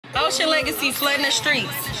What's your legacy? Flooding the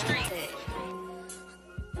streets.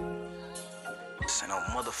 This ain't no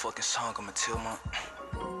motherfucking song, I'ma tell my...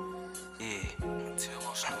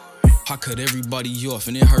 I cut everybody off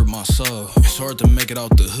and it hurt my soul. It's hard to make it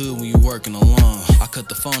out the hood when you working alone. I cut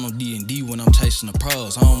the phone on D&D when I'm chasing the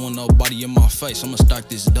pros. I don't want nobody in my face, I'ma stock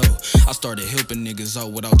this dough. I started helping niggas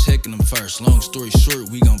out without checking them first. Long story short,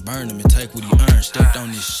 we gon' burn him and take what he earned. Stepped on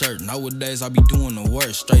this shirt, nowadays I be doing the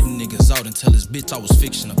worst. Straighten niggas out and tell this bitch I was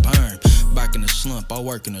fixing to burn. Back in the slump, I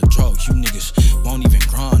work in a drug. You niggas won't even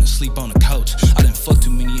grind and sleep on the couch. I done fucked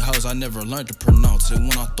too many hoes, I never learned to pronounce it.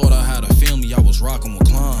 When I thought I had a family, I was rocking with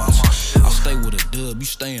clowns. I stay with a dub, you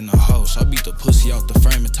stay in the house. I beat the pussy out the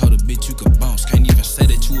frame and told the bitch you could bounce. Can't even say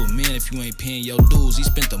that you a man if you ain't paying your dues. He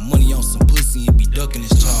spent the money on some pussy and be ducking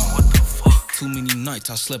his child. What the fuck? Too many nights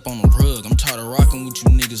I slept on the rug. I'm tired of rocking with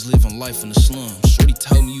you niggas living life in the slum. Shorty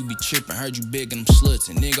told me you be tripping, heard you begging them sluts.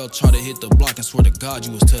 And nigga try to hit the block and swear to God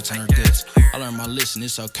you was touching her guts. I learned my lesson,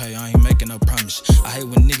 it's okay, I ain't making no promise. I hate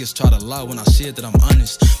when niggas try to lie when I said that I'm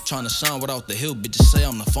honest. Trying to shine without the hill, bitches say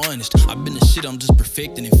I'm the finest. I been the shit, I'm just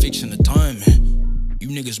perfecting and fixing the timing. You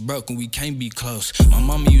niggas broke and we can't be close. My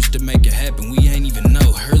mama used to make it happen, we ain't even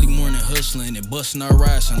know. Early morning hustling and busting our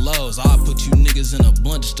rides and lows. I put you niggas in a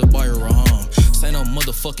blunt just to buy her a home. This ain't no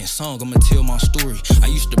motherfucking song, I'ma tell my story. I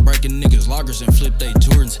used to break in niggas' loggers and flip they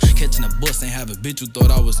Jordans. Catching a bus ain't have a bitch who thought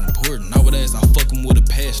I was important. Nowadays I fuck them with a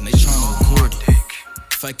passion, they tryna record it.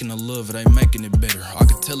 Faking the love, it ain't making it better. I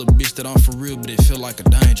could tell a bitch that I'm for real, but it feel like a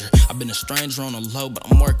danger. I've been a stranger on the low, but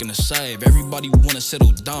I'm working to save. Everybody wanna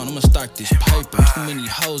settle down, I'ma stack this paper. Too many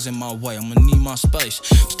hoes in my way, I'ma need my space.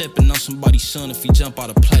 Stepping on somebody's son if he jump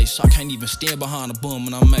out of place. I can't even stand behind a bum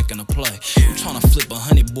when I'm making a play. I'm tryna flip a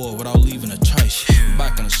 100 boy without leaving a trace.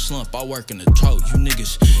 Back in the slump, I work in the drought. You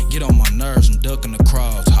niggas get on my nerves, I'm ducking the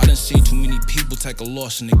crowds. I done seen too many people take a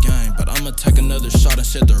loss in the game, but I'ma take another shot and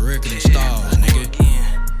set the record.